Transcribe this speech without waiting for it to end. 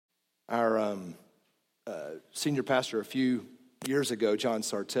Our senior pastor a few years ago, John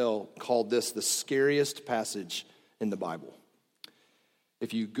Sartell, called this the scariest passage in the Bible.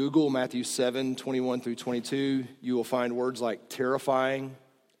 If you Google Matthew 7, 21 through 22, you will find words like terrifying,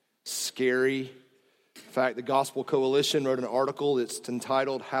 scary. In fact, the Gospel Coalition wrote an article that's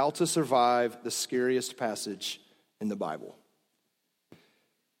entitled, How to Survive the Scariest Passage in the Bible.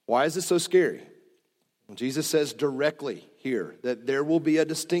 Why is this so scary? Well, Jesus says directly here that there will be a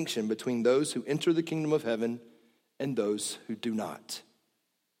distinction between those who enter the kingdom of heaven and those who do not.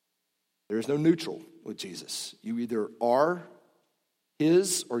 There is no neutral with Jesus. You either are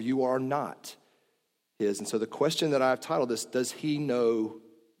his or you are not his. And so the question that I've titled this, does he know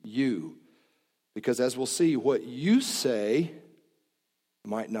you? Because as we'll see, what you say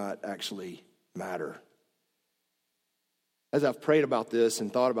might not actually matter. As I've prayed about this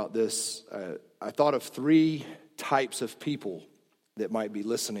and thought about this, I thought of three types of people that might be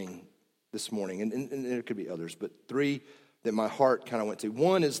listening this morning. And there could be others, but three that my heart kind of went to.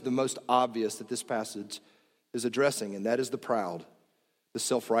 One is the most obvious that this passage is addressing, and that is the proud, the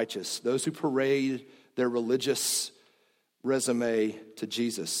self-righteous, those who parade their religious resume to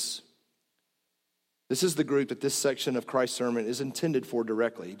Jesus. This is the group that this section of Christ's sermon is intended for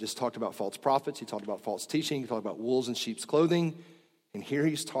directly. He just talked about false prophets. He talked about false teaching. He talked about wolves in sheep's clothing. And here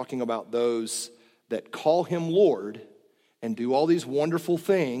he's talking about those that call him Lord and do all these wonderful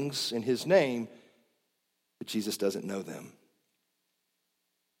things in his name, but Jesus doesn't know them.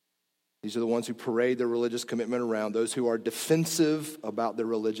 These are the ones who parade their religious commitment around, those who are defensive about their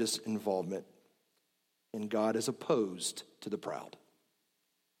religious involvement. And God is opposed to the proud.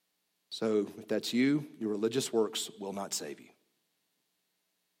 So if that's you, your religious works will not save you.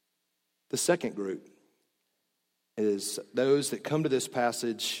 The second group is those that come to this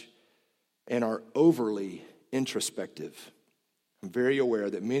passage and are overly introspective. I'm very aware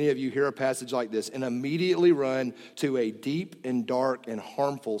that many of you hear a passage like this and immediately run to a deep and dark and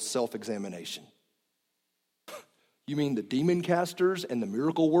harmful self-examination. You mean the demon casters and the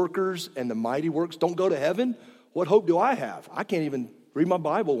miracle workers and the mighty works don't go to heaven? What hope do I have? I can't even read my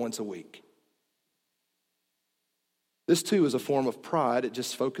Bible once a week. This too is a form of pride. It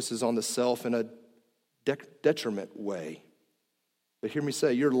just focuses on the self in a detriment way. But hear me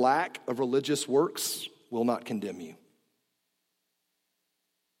say, your lack of religious works will not condemn you.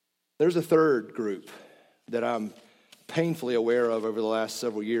 There's a third group that I'm painfully aware of over the last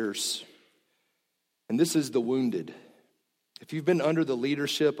several years, and this is the wounded. If you've been under the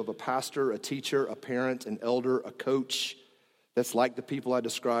leadership of a pastor, a teacher, a parent, an elder, a coach, that's like the people I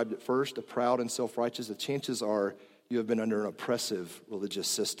described at first, the proud and self-righteous, the chances are you have been under an oppressive religious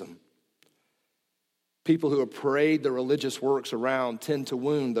system. People who parade their religious works around tend to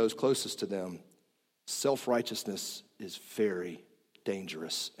wound those closest to them. Self-righteousness is very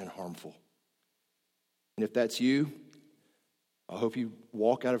dangerous and harmful. And if that's you, I hope you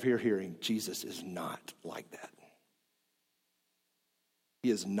walk out of here hearing Jesus is not like that.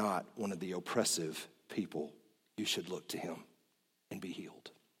 He is not one of the oppressive people. You should look to him and be healed.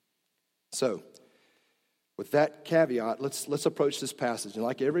 So, with that caveat, let's approach this passage. And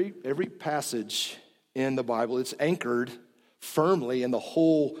like every passage in the Bible, it's anchored firmly in the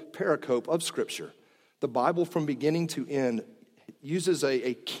whole pericope of Scripture. The Bible from beginning to end uses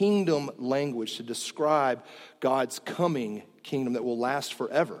a kingdom language to describe God's coming kingdom that will last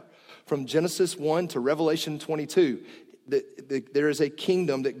forever. From Genesis 1 to Revelation 22, there is a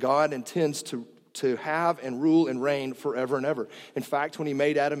kingdom that God intends to have and rule and reign forever and ever. In fact, when he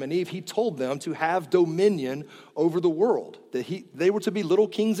made Adam and Eve, he told them to have dominion over the world, that they were to be little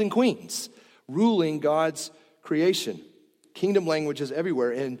kings and queens, ruling God's creation. Kingdom language is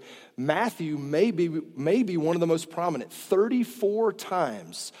everywhere, and Matthew may be one of the most prominent. 34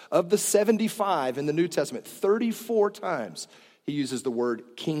 times of the 75 in the New Testament, 34 times he uses the word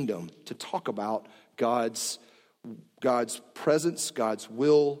kingdom to talk about God's presence, God's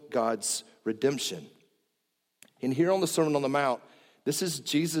will, God's redemption. And here on the Sermon on the Mount, this is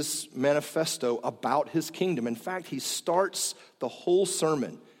Jesus' manifesto about his kingdom. In fact, he starts the whole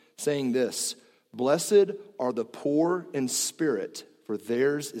sermon saying this: "Blessed are the poor in spirit, for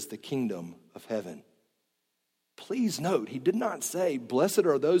theirs is the kingdom of heaven." Please note, he did not say, "Blessed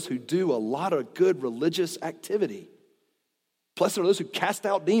are those who do a lot of good religious activity. Blessed are those who cast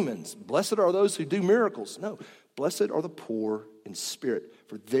out demons. Blessed are those who do miracles." No, blessed are the poor in spirit,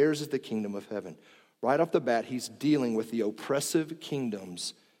 for theirs is the kingdom of heaven. Right off the bat, he's dealing with the oppressive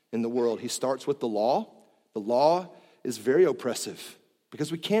kingdoms in the world. He starts with the law. The law is very oppressive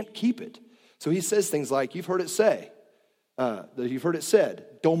because we can't keep it. So he says things like, you've heard it said,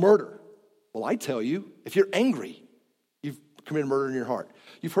 don't murder. Well, I tell you, if you're angry, committed murder in your heart.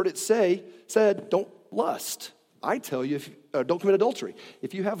 You've heard it said, don't lust. I tell you, don't commit adultery.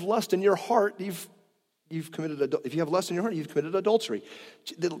 If you have lust in your heart, you've committed. If you have lust in your heart, you've committed adultery.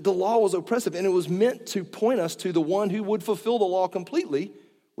 The law was oppressive, and it was meant to point us to the one who would fulfill the law completely,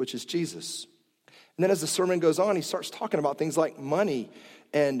 which is Jesus. And then as the sermon goes on, he starts talking about things like money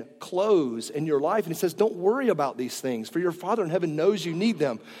and clothes in your life. And he says, don't worry about these things, for your Father in heaven knows you need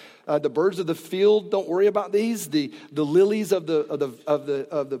them. The birds of the field, don't worry about these. The lilies of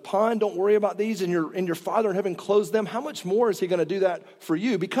the pond, don't worry about these. And your Father in heaven clothes them. How much more is he going to do that for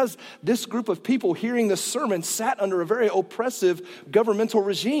you? Because this group of people hearing this sermon sat under a very oppressive governmental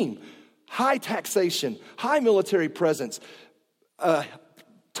regime. High taxation, high military presence,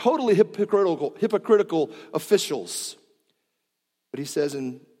 totally hypocritical officials. But he says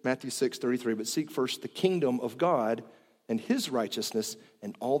in Matthew 6:33, but seek first the kingdom of God and his righteousness,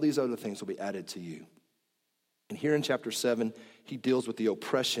 and all these other things will be added to you. And here in chapter 7, he deals with the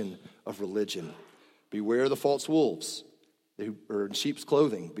oppression of religion. Beware of the false wolves who are in sheep's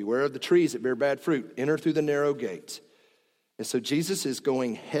clothing. Beware of the trees that bear bad fruit. Enter through the narrow gate. And so Jesus is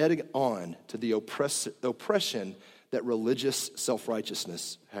going head on to the oppression that religious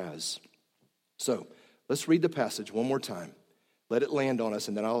self-righteousness has. So let's read the passage one more time. Let it land on us,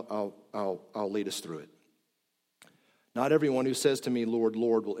 and then I'll lead us through it. Not everyone who says to me, Lord,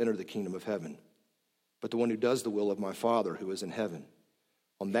 Lord, will enter the kingdom of heaven, but the one who does the will of my Father who is in heaven.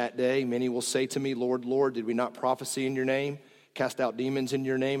 On that day, many will say to me, Lord, Lord, did we not prophesy in your name, cast out demons in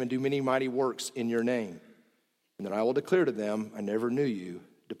your name, and do many mighty works in your name? And then I will declare to them, I never knew you.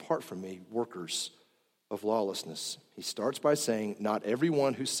 Depart from me, workers of lawlessness. He starts by saying, not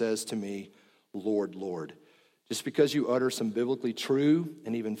everyone who says to me, Lord, Lord. Just because you utter some biblically true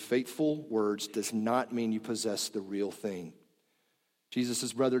and even faithful words does not mean you possess the real thing.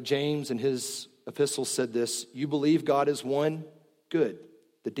 Jesus' brother James in his epistle said this, you believe God is one? Good.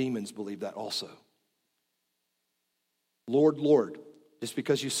 The demons believe that also. Lord, Lord. Just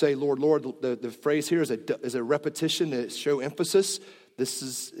because you say Lord, Lord, the phrase here is a repetition to show emphasis.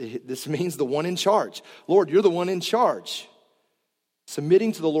 This means the one in charge. Lord, you're the one in charge.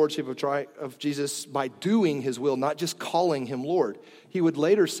 Submitting to the lordship of Jesus by doing his will, not just calling him Lord. He would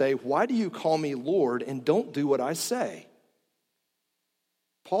later say, why do you call me Lord and don't do what I say?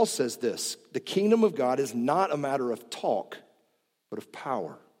 Paul says this, the kingdom of God is not a matter of talk, but of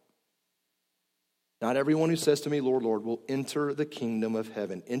power. Not everyone who says to me, Lord, Lord, will enter the kingdom of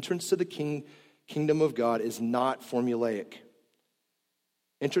heaven. Entrance to the kingdom of God is not formulaic.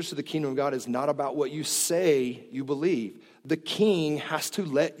 Entrance to the kingdom of God is not about what you say you believe. The king has to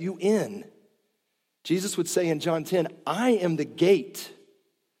let you in. Jesus would say in John 10, I am the gate.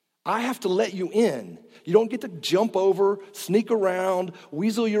 I have to let you in. You don't get to jump over, sneak around,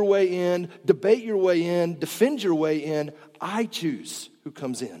 weasel your way in, debate your way in, defend your way in. I choose who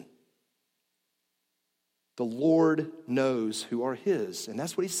comes in. The Lord knows who are his. And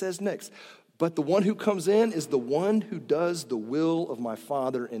that's what he says next. But the one who comes in is the one who does the will of my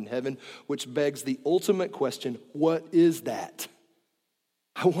Father in heaven, which begs the ultimate question, what is that?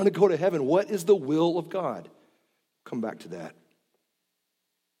 I want to go to heaven. What is the will of God? Come back to that.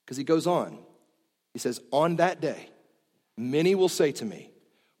 Because he goes on. He says, on that day, many will say to me,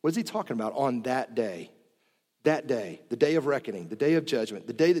 what is he talking about on that day? That day, the day of reckoning, the day of judgment,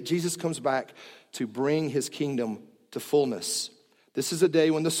 the day that Jesus comes back to bring his kingdom to fullness. This is a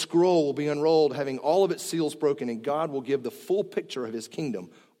day when the scroll will be unrolled, having all of its seals broken, and God will give the full picture of his kingdom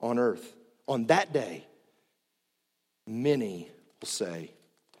on earth. On that day, many will say.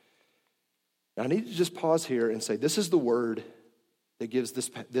 Now I need to just pause here and say, this is the word that gives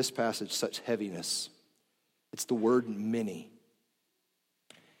this passage such heaviness. It's the word many.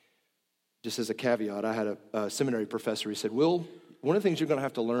 Just as a caveat, I had a seminary professor. He said, Will, one of the things you're going to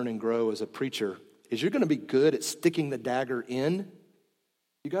have to learn and grow as a preacher is you're going to be good at sticking the dagger in.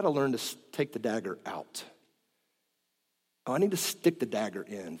 You got to learn to take the dagger out. Oh, I need to stick the dagger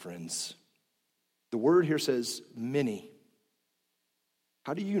in, friends. The word here says many.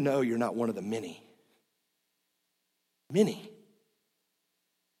 How do you know you're not one of the many? Many.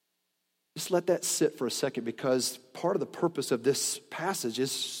 Just let that sit for a second, because part of the purpose of this passage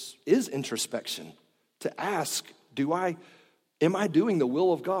is introspection. To ask, am I doing the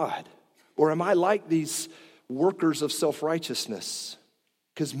will of God? Or am I like these workers of self-righteousness?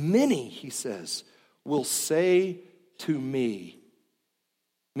 Because many, he says, will say to me,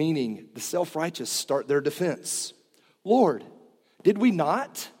 meaning the self-righteous start their defense. Lord, did we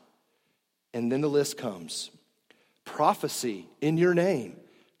not? And then the list comes. Prophecy in your name.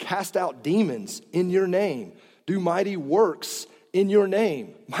 Cast out demons in your name. Do mighty works in your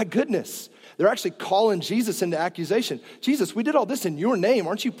name. My goodness. They're actually calling Jesus into accusation. Jesus, we did all this in your name.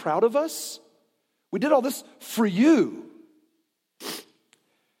 Aren't you proud of us? We did all this for you.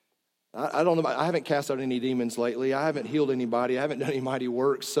 I don't know. I haven't cast out any demons lately. I haven't healed anybody. I haven't done any mighty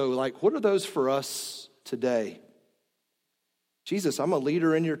works. So, what are those for us today? Jesus, I'm a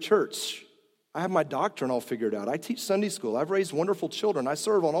leader in your church. I have my doctrine all figured out. I teach Sunday school. I've raised wonderful children. I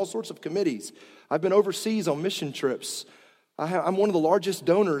serve on all sorts of committees. I've been overseas on mission trips. I'm one of the largest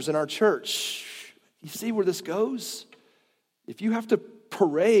donors in our church. You see where this goes? If you have to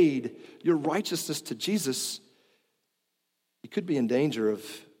parade your righteousness to Jesus, you could be in danger of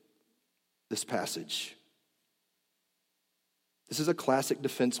this passage. This is a classic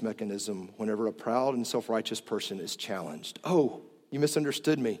defense mechanism whenever a proud and self-righteous person is challenged. Oh, you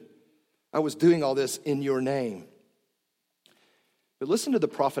misunderstood me. I was doing all this in your name. But listen to the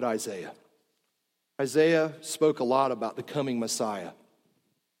prophet Isaiah. Isaiah spoke a lot about the coming Messiah.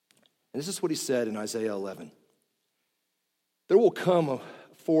 And this is what he said in Isaiah 11. There will come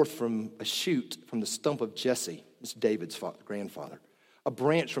forth from a shoot from the stump of Jesse, this is David's grandfather. A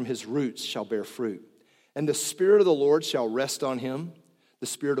branch from his roots shall bear fruit. And the Spirit of the Lord shall rest on him, the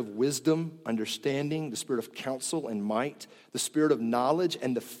Spirit of wisdom, understanding, the Spirit of counsel and might, the Spirit of knowledge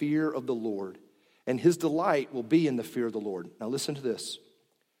and the fear of the Lord. And his delight will be in the fear of the Lord. Now listen to this.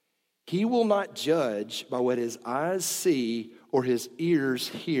 He will not judge by what his eyes see or his ears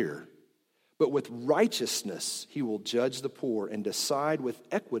hear, but with righteousness he will judge the poor and decide with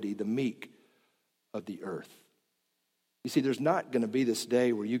equity the meek of the earth. You see, there's not going to be this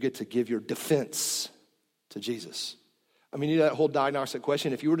day where you get to give your defense to Jesus. I mean, you know that whole diagnostic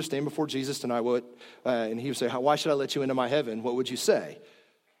question. If you were to stand before Jesus tonight, and he would say, why should I let you into my heaven? What would you say?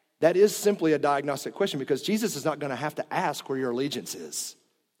 That is simply a diagnostic question because Jesus is not going to have to ask where your allegiance is.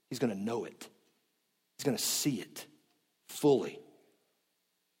 He's going to know it. He's going to see it fully.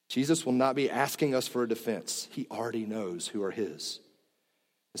 Jesus will not be asking us for a defense. He already knows who are his.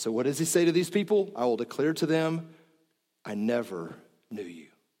 And so what does he say to these people? I will declare to them, I never knew you.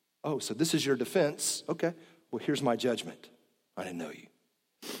 Oh, so this is your defense. Okay, well, here's my judgment. I didn't know you.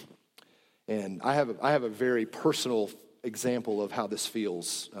 And I have a very personal example of how this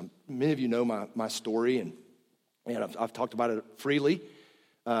feels. Many of you know my story, and I've talked about it freely.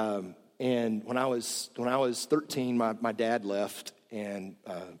 And when I was 13, my dad left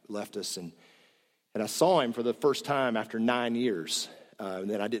us, and I saw him for the first time after 9 years. And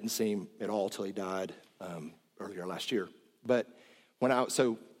then I didn't see him at all till he died earlier last year. But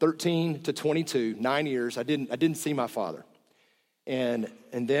so 13 to 22, 9 years, I didn't see my father. And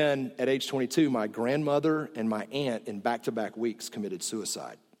then at age 22, my grandmother and my aunt in back-to-back weeks committed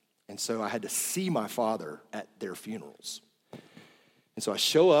suicide. And so I had to see my father at their funerals. And so I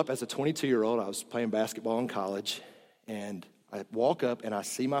show up as a 22-year-old. I was playing basketball in college. And I walk up and I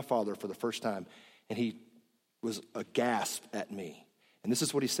see my father for the first time. And he was aghast at me. And this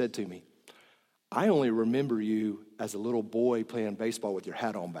is what he said to me. I only remember you as a little boy playing baseball with your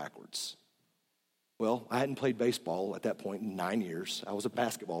hat on backwards. Well, I hadn't played baseball at that point in 9 years. I was a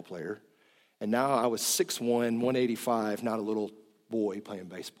basketball player. And now I was 6'1", 185, not a little boy playing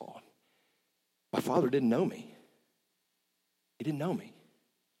baseball. My father didn't know me. He didn't know me.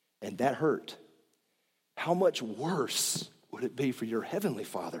 And that hurt. How much worse would it be for your heavenly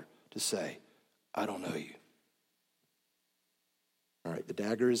Father to say, I don't know you? All right, the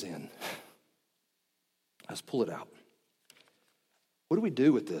dagger is in. Let's pull it out. What do we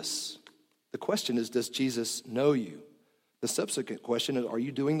do with this? The question is, does Jesus know you? The subsequent question is, are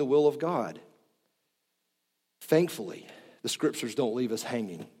you doing the will of God? Thankfully, the scriptures don't leave us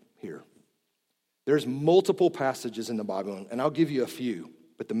hanging here. There's multiple passages in the Bible, and I'll give you a few,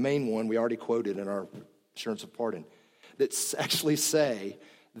 but the main one we already quoted in our assurance of pardon, that actually say,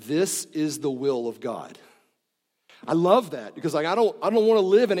 this is the will of God. I love that because I don't want to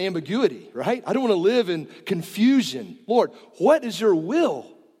live in ambiguity, right? I don't want to live in confusion. Lord, what is your will?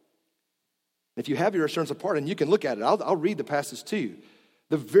 If you have your assurance of pardon, you can look at it. I'll read the passage to you.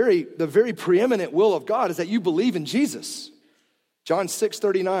 The very preeminent will of God is that you believe in Jesus. John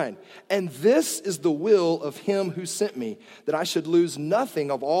 6:39. And this is the will of him who sent me, that I should lose nothing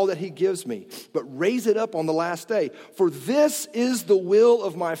of all that he gives me, but raise it up on the last day. For this is the will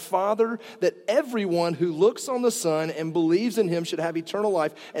of my Father, that everyone who looks on the Son and believes in him should have eternal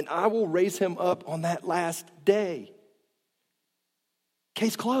life, and I will raise him up on that last day.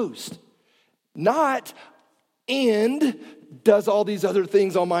 Case closed. Not, and does all these other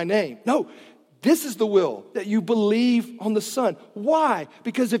things on my name. No, this is the will, that you believe on the Son. Why?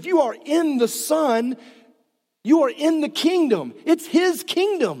 Because if you are in the Son, you are in the kingdom. It's his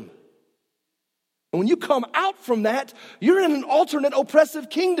kingdom. And when you come out from that, you're in an alternate oppressive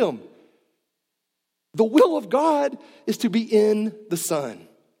kingdom. The will of God is to be in the Son.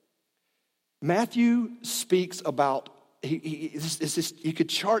 Matthew speaks about, you could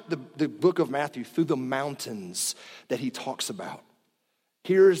chart the book of Matthew through the mountains that he talks about.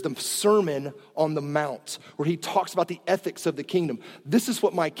 Here's the Sermon on the Mount, where he talks about the ethics of the kingdom. This is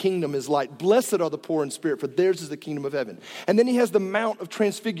what my kingdom is like. Blessed are the poor in spirit, for theirs is the kingdom of heaven. And then he has the Mount of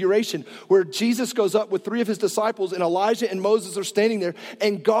Transfiguration, where Jesus goes up with 3 of his disciples, and Elijah and Moses are standing there,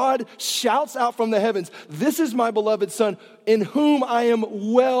 and God shouts out from the heavens, "This is my beloved Son, in whom I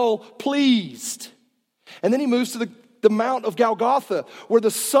am well pleased." And then he moves to the Mount of Golgotha, where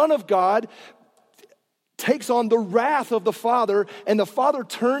the Son of God takes on the wrath of the Father, and the Father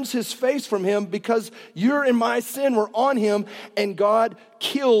turns his face from him because your and my sin were on him, and God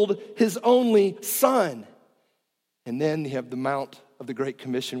killed his only Son. And then you have the Mount of the Great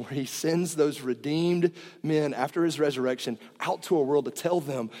Commission, where he sends those redeemed men after his resurrection out to a world to tell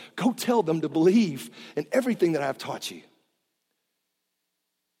them, go tell them to believe in everything that I've taught you.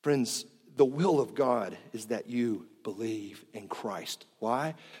 Friends, the will of God is that you believe in Christ.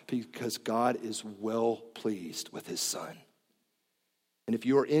 Why? Because God is well pleased with his Son. And if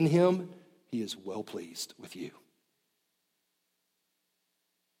you are in him, he is well pleased with you.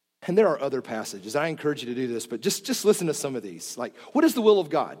 And there are other passages. I encourage you to do this, but just listen to some of these. Like, what is the will of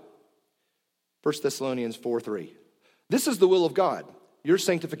God? 1 Thessalonians 4:3. This is the will of God, your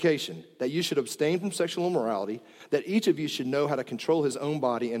sanctification, that you should abstain from sexual immorality, that each of you should know how to control his own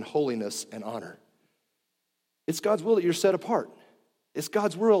body in holiness and honor. It's God's will that you're set apart. It's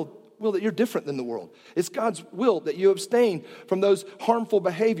God's will that you're different than the world. It's God's will that you abstain from those harmful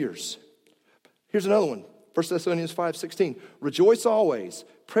behaviors. Here's another one, 1 Thessalonians 5:16. Rejoice always,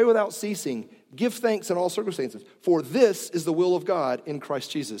 pray without ceasing, give thanks in all circumstances, for this is the will of God in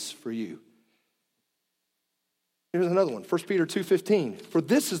Christ Jesus for you. Here's another one, 1 Peter 2:15. For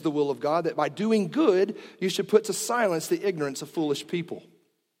this is the will of God, that by doing good you should put to silence the ignorance of foolish people.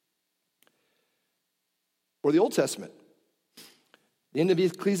 Or the Old Testament, the end of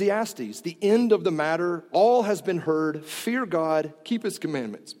Ecclesiastes, the end of the matter, all has been heard, fear God, keep his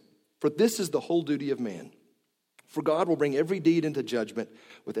commandments, for this is the whole duty of man. For God will bring every deed into judgment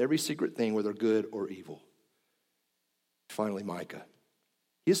with every secret thing, whether good or evil. Finally, Micah.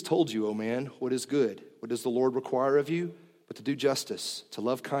 He has told you, O man, what is good. What does the Lord require of you? But to do justice, to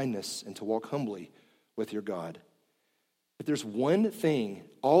love kindness, and to walk humbly with your God. If there's one thing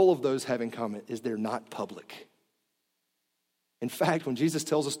all of those have in common, is they're not public. In fact, when Jesus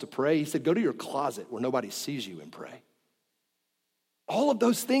tells us to pray, he said, go to your closet where nobody sees you and pray. All of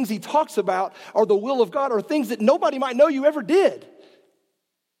those things he talks about are the will of God, are things that nobody might know you ever did,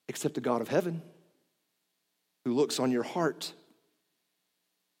 except the God of heaven, who looks on your heart.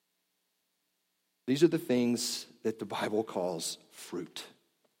 These are the things that the Bible calls fruit.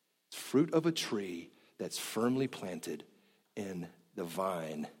 It's fruit of a tree that's firmly planted in the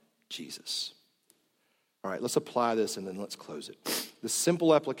vine, Jesus. All right, let's apply this and then let's close it. The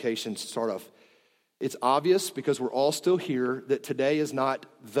simple application to start off. It's obvious because we're all still here that today is not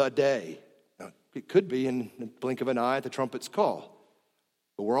the day. Now, it could be in the blink of an eye at the trumpet's call.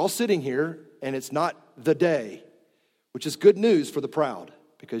 But we're all sitting here and it's not the day, which is good news for the proud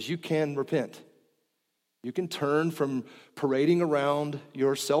because you can repent. You can turn from parading around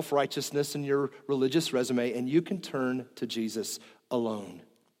your self-righteousness and your religious resume, and you can turn to Jesus alone.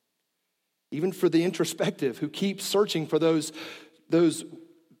 Even for the introspective who keeps searching for those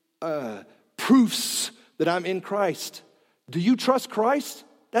proofs that I'm in Christ. Do you trust Christ?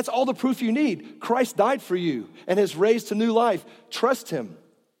 That's all the proof you need. Christ died for you and has raised to new life. Trust him.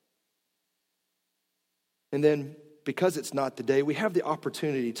 And then, because it's not the day, we have the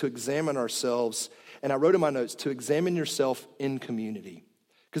opportunity to examine ourselves. And I wrote in my notes, to examine yourself in community.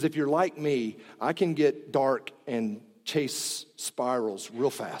 Because if you're like me, I can get dark and chase spirals real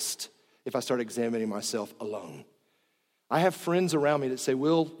fast if I start examining myself alone. I have friends around me that say,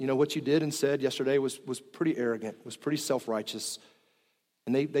 Will, you know, what you did and said yesterday was pretty arrogant, was pretty self-righteous.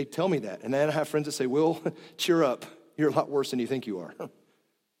 And they tell me that. And then I have friends that say, Will, cheer up. You're a lot worse than you think you are.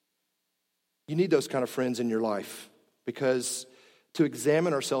 You need those kind of friends in your life, because to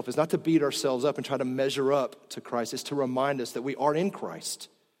examine ourselves is not to beat ourselves up and try to measure up to Christ. It's to remind us that we are in Christ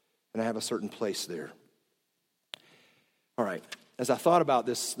and I have a certain place there. All right. As I thought about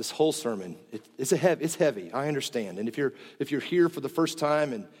this whole sermon, it's heavy. I understand. And if you're here for the first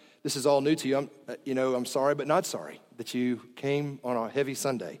time and this is all new to you, I'm sorry, but not sorry that you came on a heavy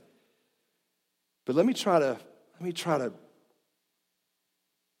Sunday. But let me try to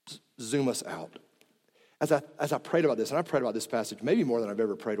zoom us out. As I prayed about this, and I prayed about this passage maybe more than I've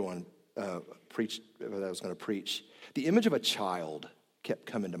ever prayed one that I was going to preach, the image of a child kept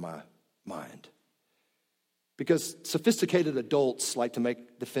coming to my mind. Because sophisticated adults like to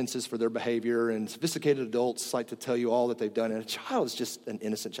make defenses for their behavior, and sophisticated adults like to tell you all that they've done, and a child is just an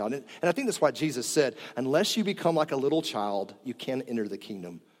innocent child. And I think that's why Jesus said, unless you become like a little child, you can't enter the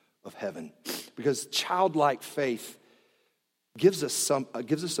kingdom of heaven. Because childlike faith gives us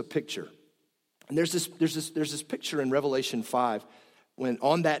a picture. And there's this picture in Revelation 5, when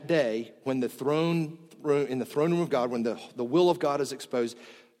on that day, when in the throne room of God, when the will of God is exposed,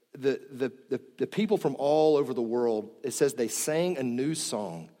 the people from all over the world, it says they sang a new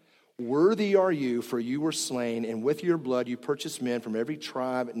song. Worthy are you, for you were slain, and with your blood you purchased men from every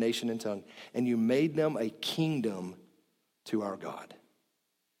tribe, nation, and tongue, and you made them a kingdom to our God.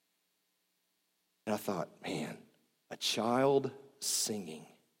 And I thought, man, a child singing,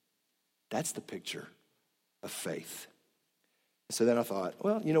 that's the picture of faith. So then I thought,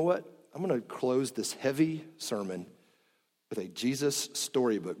 well, you know what? I'm going to close this heavy sermon with a Jesus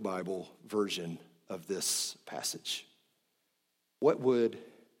Storybook Bible version of this passage. What would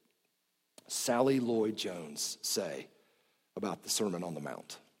Sally Lloyd Jones say about the Sermon on the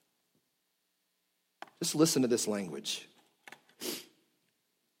Mount? Just listen to this language.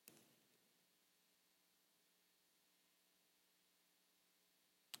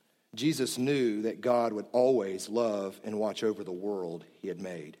 Jesus knew that God would always love and watch over the world he had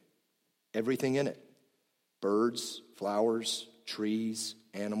made. Everything in it. Birds, flowers, trees,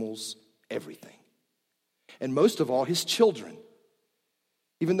 animals, everything. And most of all, his children.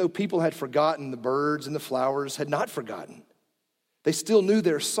 Even though people had forgotten, the birds and the flowers had not forgotten. They still knew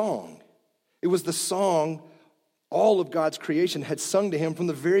their song. It was the song all of God's creation had sung to him from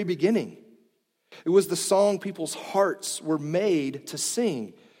the very beginning. It was the song people's hearts were made to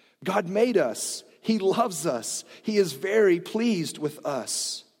sing. God made us. He loves us. He is very pleased with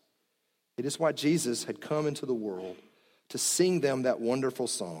us. It is why Jesus had come into the world to sing them that wonderful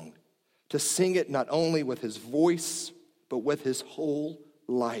song, to sing it not only with his voice, but with his whole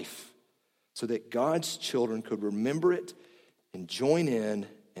life, so that God's children could remember it and join in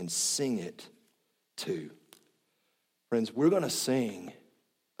and sing it too. Friends, we're going to sing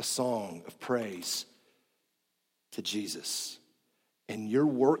a song of praise to Jesus, and your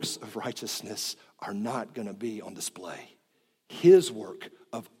works of righteousness are not going to be on display. His work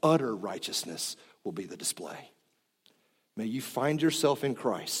of utter righteousness will be the display. May you find yourself in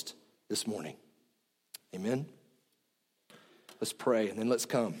Christ this morning. Amen. Let's pray, and then let's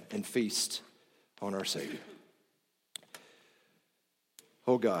come and feast on our Savior.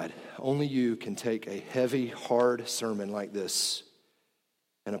 Oh God, only you can take a heavy, hard sermon like this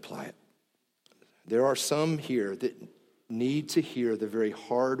and apply it. There are some here that need to hear the very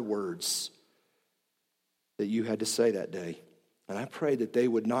hard words that you had to say that day. And I pray that they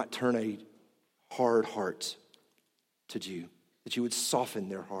would not turn a hard heart to you, that you would soften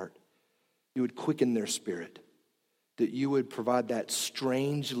their heart, you would quicken their spirit, that you would provide that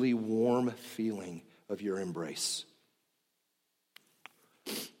strangely warm feeling of your embrace.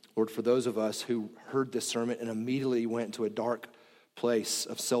 Lord, for those of us who heard this sermon and immediately went into a dark place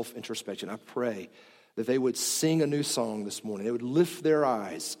of self-introspection, I pray that they would sing a new song this morning. They would lift their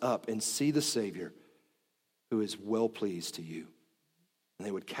eyes up and see the Savior who is well pleased to you. And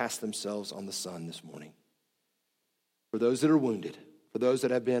they would cast themselves on the Son this morning. For those that are wounded, for those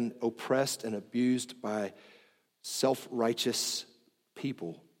that have been oppressed and abused by self-righteous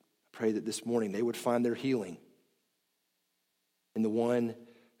people, I pray that this morning they would find their healing in the one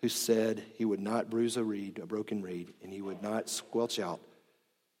who said he would not bruise a broken reed, and he would not squelch out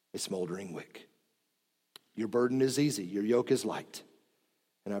a smoldering wick. Your burden is easy, your yoke is light.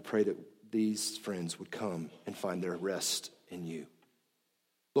 And I pray that these friends would come and find their rest in you.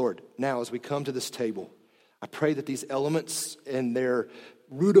 Lord, now as we come to this table, I pray that these elements in their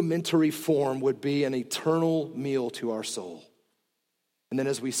rudimentary form would be an eternal meal to our soul. And then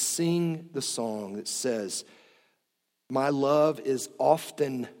as we sing the song that says, my love is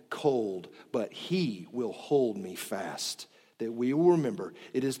often cold, but he will hold me fast, that we will remember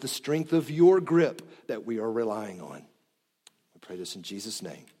it is the strength of your grip that we are relying on. I pray this in Jesus'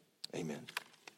 name. Amen.